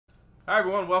Hi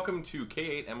everyone, welcome to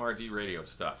K8MRD Radio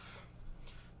Stuff.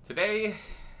 Today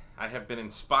I have been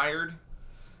inspired,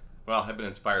 well I've been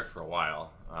inspired for a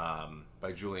while,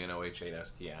 by Julian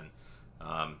OH8STN.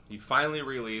 He finally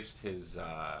released his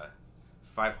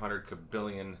 500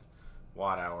 kabillion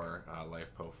watt hour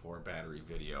LiFePO4 battery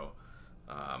video,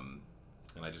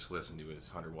 and I just listened to his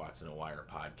 100 Watts in a Wire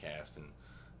podcast, and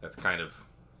that's kind of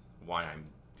why I'm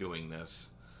doing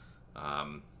this,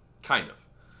 kind of.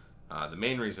 The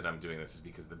main reason I'm doing this is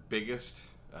because the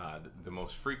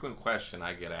most frequent question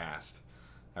I get asked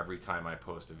every time I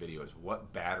post a video is,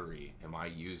 what battery am I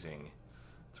using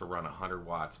to run 100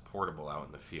 watts portable out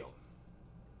in the field?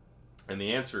 And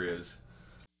the answer is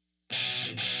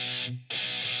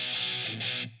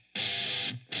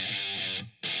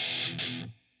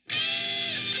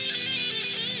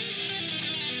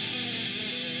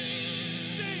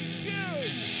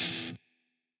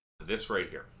this right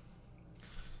here.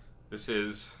 This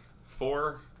is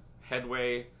 4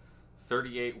 Headway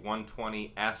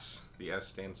 38120S, the S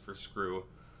stands for screw,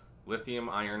 lithium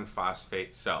iron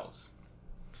phosphate cells.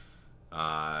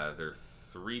 They're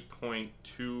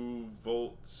 3.2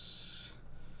 volts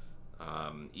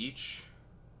each.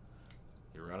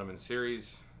 You run them in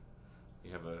series,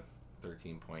 you have a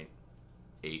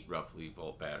 13.8 roughly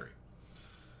volt battery.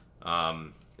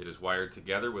 It is wired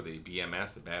together with a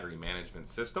BMS, a battery management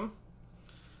system,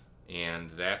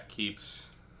 and that keeps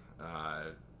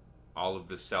all of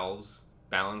the cells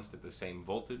balanced at the same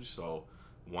voltage, so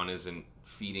one isn't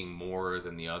feeding more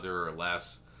than the other or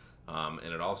less,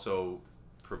 and it also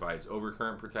provides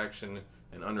overcurrent protection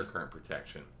and undercurrent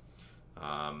protection.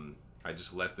 I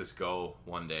just let this go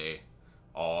one day,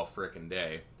 all frickin'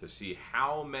 day, to see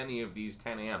how many of these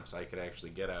 10 amps I could actually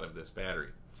get out of this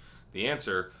battery. The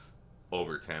answer,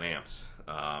 over 10 amps.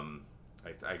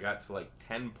 I got to like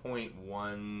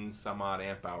 10.1 some odd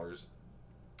amp hours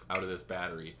out of this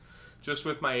battery just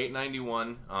with my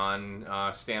 891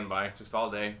 on standby, just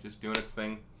all day, just doing its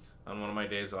thing on one of my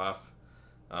days off.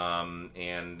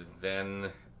 And then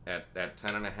at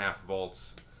 10.5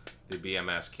 volts, the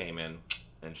BMS came in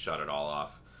and shut it all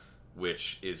off,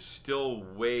 which is still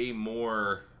way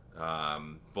more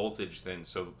voltage than,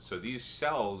 so these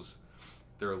cells,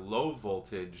 their low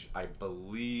voltage, I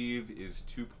believe, is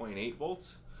 2.8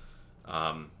 volts.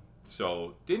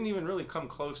 So didn't even really come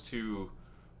close to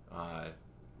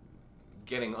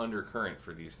getting undercurrent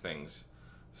for these things.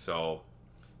 So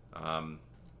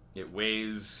it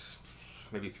weighs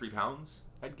maybe 3 pounds,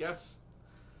 I'd guess.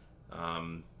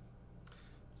 The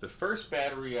first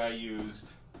battery I used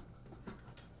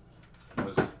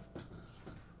was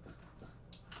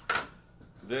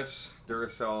this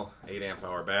Duracell 8 amp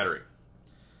hour battery.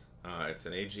 It's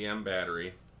an AGM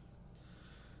battery,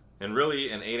 and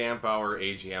really an 8 amp hour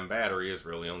AGM battery is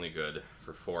really only good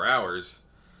for 4 hours,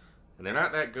 and they're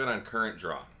not that good on current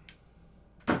draw.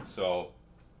 So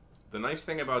the nice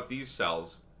thing about these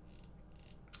cells,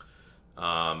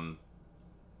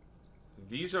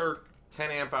 these are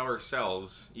 10 amp hour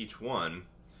cells each one,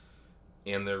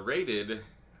 and they're rated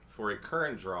for a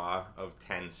current draw of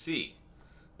 10C,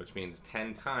 which means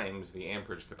 10 times the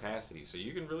amperage capacity. So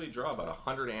you can really draw about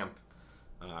 100 amp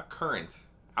current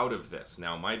out of this.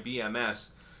 Now my BMS,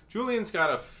 Julian's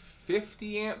got a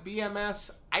 50 amp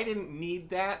BMS. I didn't need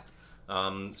that,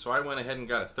 so I went ahead and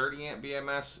got a 30 amp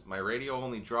BMS. My radio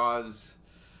only draws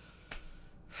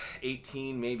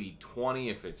 18, maybe 20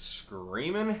 if it's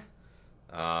screaming.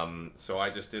 So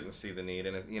I just didn't see the need,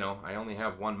 and you know, I only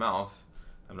have one mouth.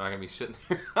 I'm not gonna be sitting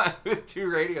there with 2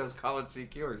 radios calling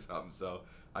CQ or something, so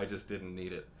I just didn't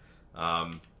need it.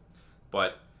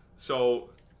 But so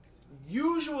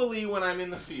usually when I'm in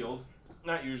the field,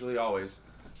 not usually, always,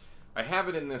 I have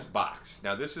it in this box.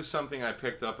 Now this is something I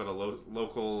picked up at a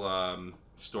local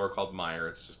store called Meijer.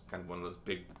 It's just kind of one of those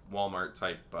big Walmart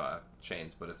type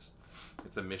chains, but it's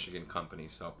a Michigan company.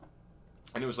 So,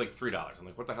 and it was like $3. I'm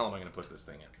like, what the hell am I going to put this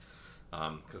thing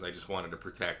in? Because I just wanted to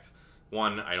protect.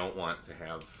 One, I don't want to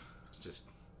have just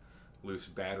loose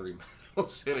battery metal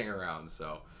sitting around,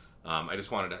 so I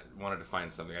just wanted to find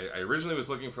something. I originally was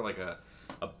looking for like a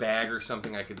bag or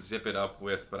something I could zip it up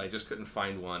with, but I just couldn't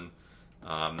find one.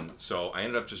 So I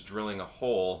ended up just drilling a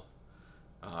hole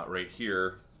right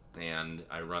here, and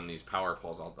I run these power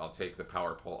poles. I'll take the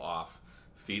power pole off,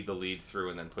 feed the lead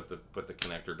through, and then put the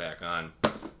connector back on,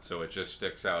 so it just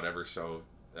sticks out ever so,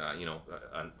 you know,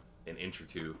 an inch or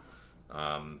two.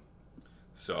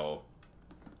 So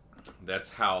that's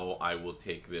how I will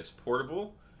take this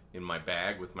portable in my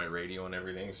bag with my radio and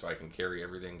everything, so I can carry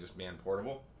everything just man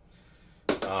portable.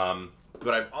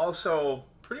 But I've also,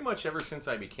 pretty much ever since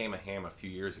I became a ham a few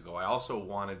years ago, I also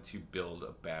wanted to build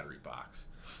a battery box.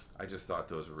 I just thought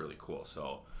those were really cool.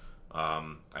 So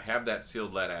I have that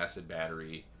sealed lead acid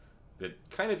battery that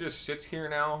kind of just sits here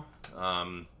now.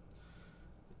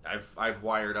 I've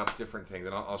wired up different things,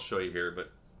 and I'll show you here,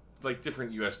 but like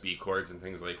different USB cords and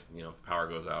things, like, you know, if the power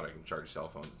goes out, I can charge cell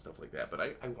phones and stuff like that. But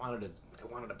I wanted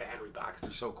a battery box.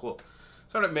 They're so cool.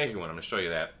 So I ended up making one. I'm gonna show you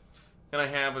that. And I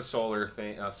have a solar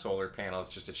panel.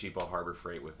 It's just a cheapo Harbor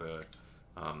Freight with a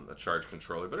charge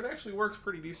controller, but it actually works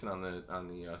pretty decent on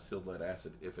the sealed lead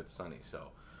acid if it's sunny. So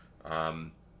let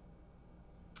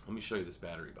me show you this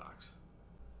battery box.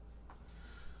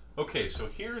 Okay, so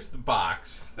here's the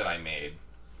box that I made,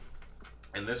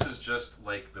 and this is just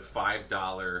like the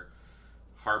 $5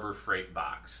 Harbor Freight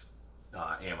box,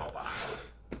 ammo box.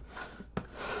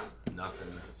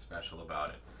 Nothing special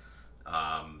about it.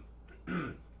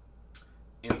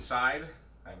 Inside,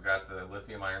 I've got the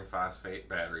lithium iron phosphate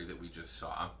battery that we just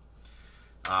saw.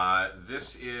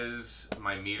 This is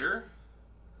my meter.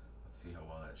 Let's see how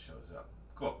well that shows up.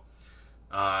 Cool.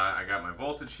 I got my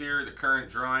voltage here, the current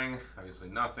drawing, obviously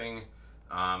nothing.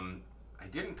 I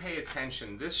didn't pay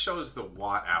attention. This shows the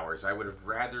watt hours. I would have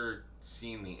rather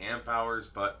seen the amp hours,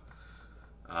 but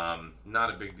not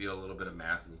a big deal. A little bit of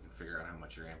math and you can figure out how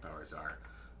much your amp hours are.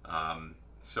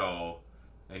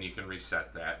 And you can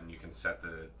reset that, and you can set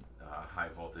the high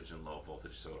voltage and low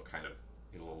voltage, so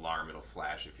it'll alarm, it'll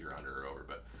flash if you're under or over,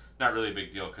 but not really a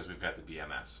big deal because we've got the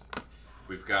BMS.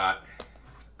 We've got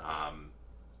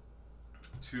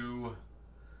two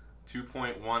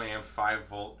 2.1 amp 5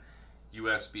 volt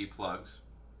USB plugs,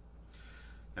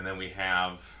 and then we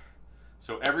have,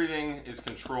 so everything is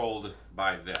controlled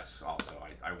by this also.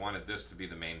 I wanted this to be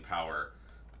the main power,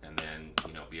 and then,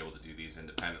 you know, be able to do these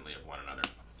independently of one another.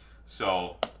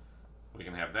 So we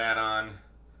can have that on.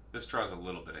 This draws a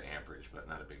little bit of amperage, but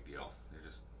not a big deal. They're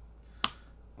just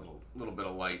a little bit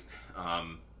of light.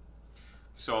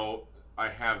 So I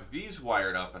have these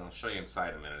wired up, and I'll show you inside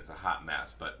in a minute. It's a hot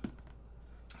mess, but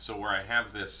so where I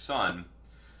have this sun,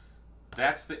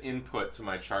 that's the input to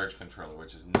my charge controller,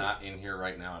 which is not in here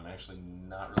right now. I'm actually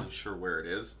not really sure where it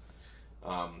is,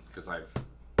 because I've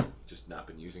just not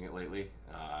been using it lately,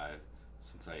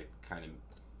 since I kind of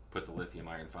put the lithium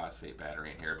iron phosphate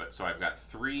battery in here. But so I've got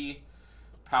 3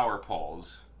 power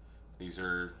poles. These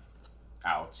are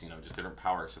outs, you know, just different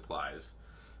power supplies.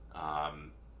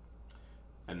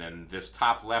 And then this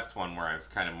top left one where I've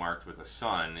kind of marked with a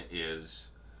sun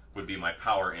would be my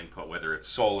power input, whether it's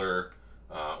solar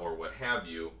or what have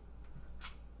you.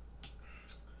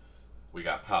 We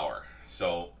got power.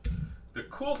 So the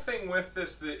cool thing with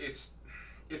this, that it's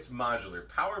modular.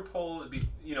 Power pole would be,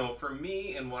 you know, for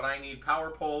me and what I need, power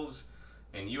poles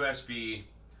and USB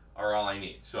are all I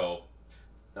need. So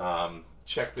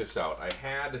check this out. I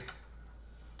had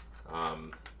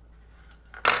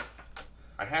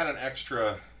an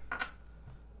extra,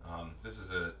 this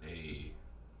is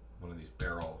one of these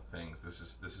barrel things. This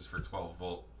is for 12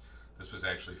 volt. This was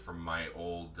actually from my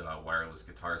old wireless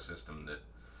guitar system that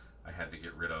I had to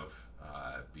get rid of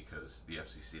because the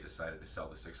FCC decided to sell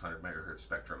the 600 megahertz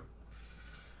spectrum,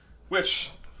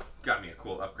 which got me a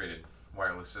cool upgraded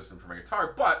wireless system for my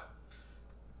guitar, but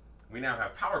we now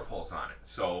have power poles on it.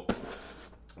 So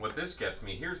what this gets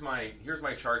me, here's my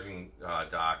charging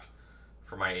dock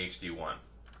for my HD1.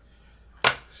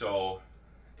 So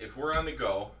if we're on the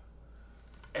go,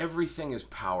 everything is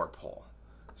power pole.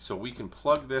 So we can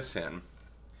plug this in.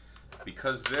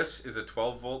 Because this is a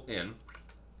 12 volt in,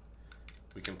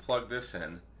 we can plug this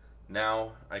in.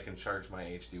 Now I can charge my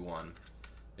HD1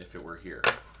 if it were here.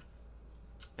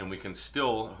 And we can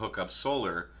still hook up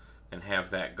solar and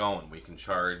have that going. We can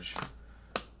charge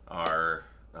our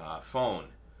phone.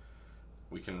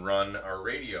 We can run our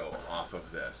radio off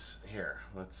of this. Here,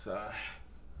 let's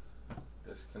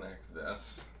disconnect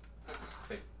this.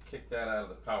 Kick that out of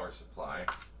the power supply.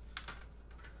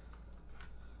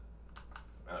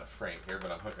 Out of frame here,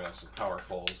 but I'm hooking up some power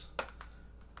poles.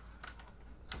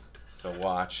 So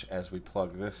watch as we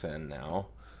plug this in now.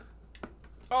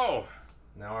 Oh,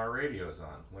 now our radio's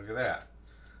on. Look at that.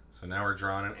 So now we're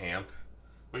drawing an amp.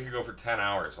 We could go for 10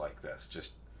 hours like this,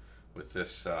 just with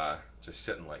this just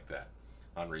sitting like that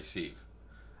on receive.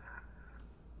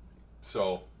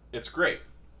 So it's great.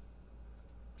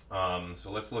 So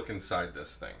let's look inside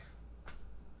this thing.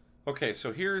 Okay,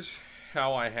 so here's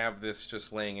how I have this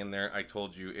just laying in there. I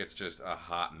told you it's just a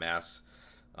hot mess,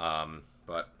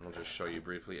 but I'll just show you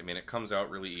briefly. I mean, it comes out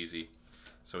really easy.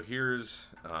 So here's,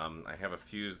 I have a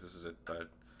fuse. This is a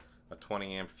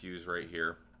 20 amp fuse right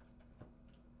here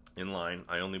in line.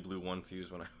 I only blew one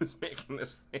fuse when I was making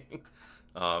this thing.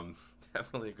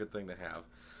 Definitely a good thing to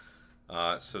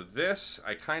have. So this,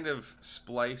 I kind of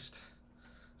spliced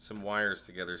some wires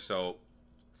together. So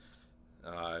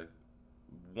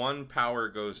one power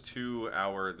goes to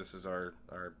our, this is our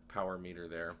power meter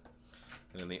there.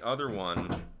 And then the other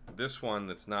one, this one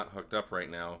that's not hooked up right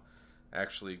now,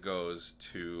 actually goes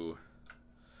to,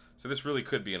 so this really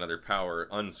could be another power,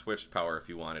 unswitched power if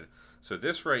you wanted. So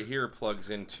this right here plugs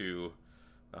into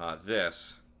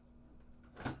this,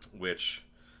 which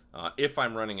if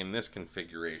I'm running in this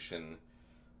configuration,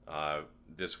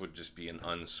 this would just be an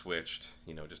unswitched,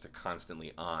 you know, just a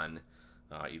constantly on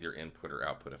either input or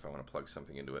output if I want to plug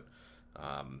something into it.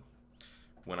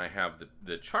 When I have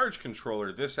the charge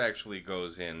controller, this actually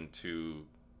goes into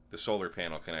the solar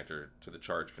panel connector to the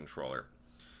charge controller.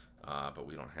 But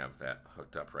we don't have that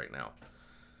hooked up right now.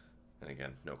 And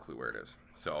again, no clue where it is.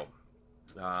 So,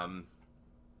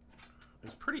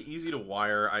 it's pretty easy to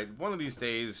wire. One of these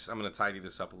days, I'm going to tidy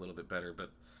this up a little bit better,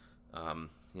 but,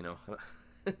 you know,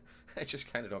 I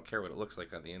just kind of don't care what it looks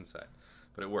like on the inside.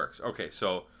 But it works. Okay,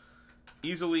 so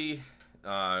easily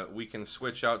we can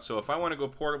switch out. So if I want to go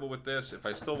portable with this, if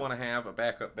I still want to have a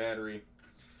backup battery,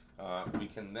 we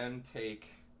can then take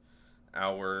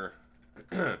our...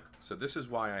 So this is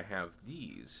why I have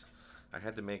these. I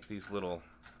had to make these little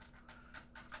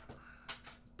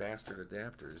bastard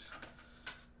adapters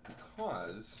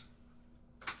because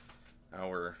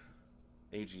our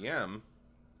AGM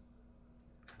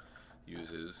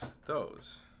uses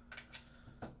those.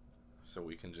 So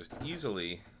we can just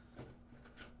easily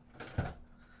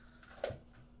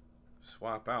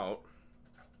swap out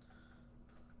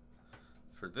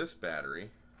for this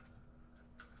battery.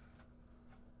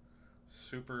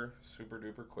 Super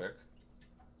duper quick.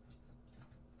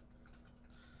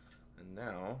 And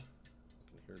now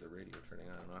you can hear the radio turning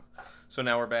on and off. So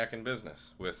now we're back in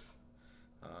business with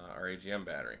our AGM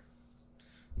battery.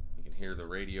 You can hear the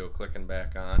radio clicking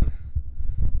back on.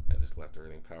 I just left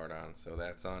everything powered on, so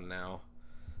that's on now.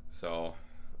 So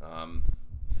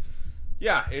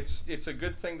yeah, it's a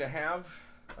good thing to have.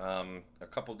 A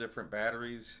couple different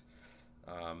batteries.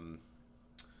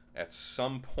 At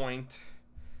some point,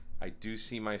 I do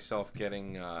see myself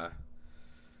getting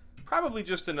probably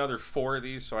just another 4 of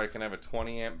these so I can have a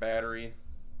 20 amp battery.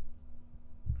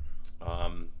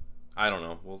 I don't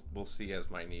know. We'll see as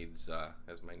my needs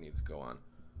go on.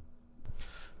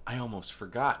 I almost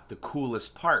forgot the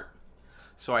coolest part.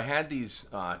 So I had these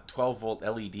 12 volt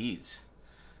LEDs,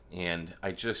 and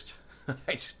I just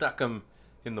I stuck them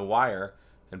in the wire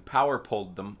and power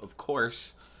pulled them, of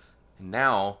course. And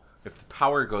now if the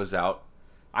power goes out,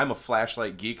 I'm a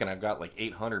flashlight geek and I've got like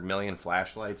 800 million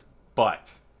flashlights,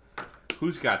 but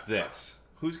who's got this?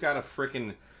 Who's got a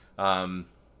frickin'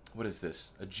 what is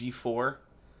this? A G4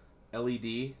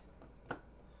 LED?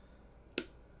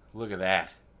 Look at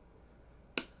that.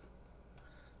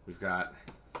 We've got,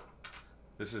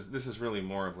 this is really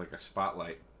more of like a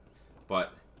spotlight,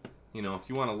 but you know, if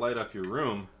you want to light up your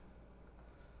room,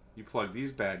 you plug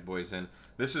these bad boys in.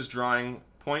 This is drawing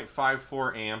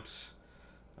 0.54 amps,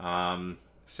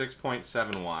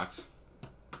 6.7 watts.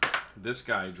 This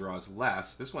guy draws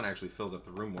less. This one actually fills up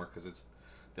the room more because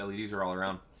the LEDs are all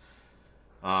around.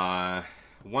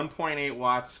 1.8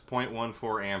 watts,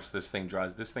 0.14 amps. This thing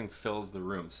draws. This thing fills the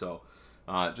room. So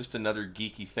just another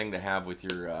geeky thing to have with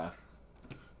your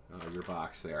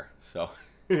box there. So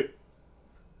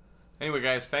anyway,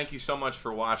 guys, thank you so much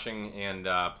for watching, and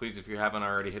please, if you haven't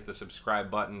already, hit the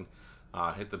subscribe button.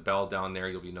 Hit the bell down there.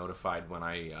 You'll be notified when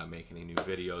I make any new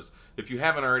videos. If you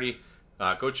haven't already,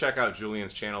 go check out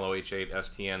Julian's channel,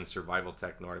 OH8STN Survival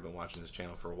Tech Nord. I've been watching this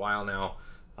channel for a while now.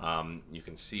 You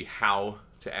can see how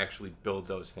to actually build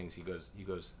those things. He goes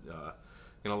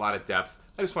in a lot of depth.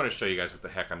 I just want to show you guys what the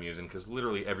heck I'm using, because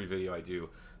literally every video I do,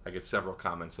 I get several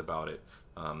comments about it,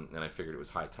 and I figured it was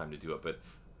high time to do it. But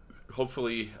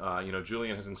hopefully, you know,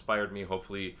 Julian has inspired me.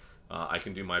 Hopefully, I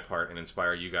can do my part and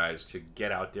inspire you guys to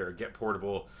get out there, get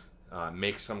portable,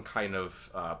 make some kind of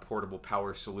portable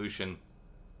power solution.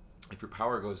 If your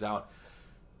power goes out,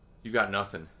 you got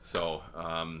nothing. So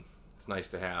it's nice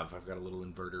to have. I've got a little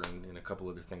inverter and a couple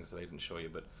other things that I didn't show you,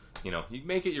 but you know, you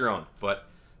make it your own. But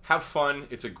have fun.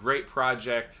 It's a great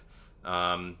project.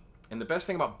 And the best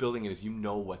thing about building it is you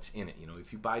know what's in it. You know,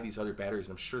 if you buy these other batteries,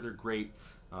 and I'm sure they're great,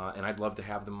 and I'd love to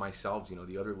have them myself, you know,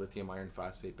 the other lithium iron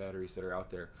phosphate batteries that are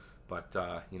out there. But,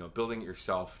 you know, building it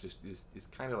yourself just is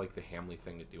kind of like the Hamley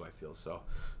thing to do, I feel. So,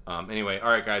 anyway, all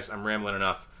right, guys, I'm rambling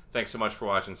enough. Thanks so much for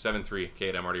watching. 7.3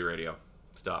 KMRD Radio.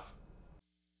 Stuff.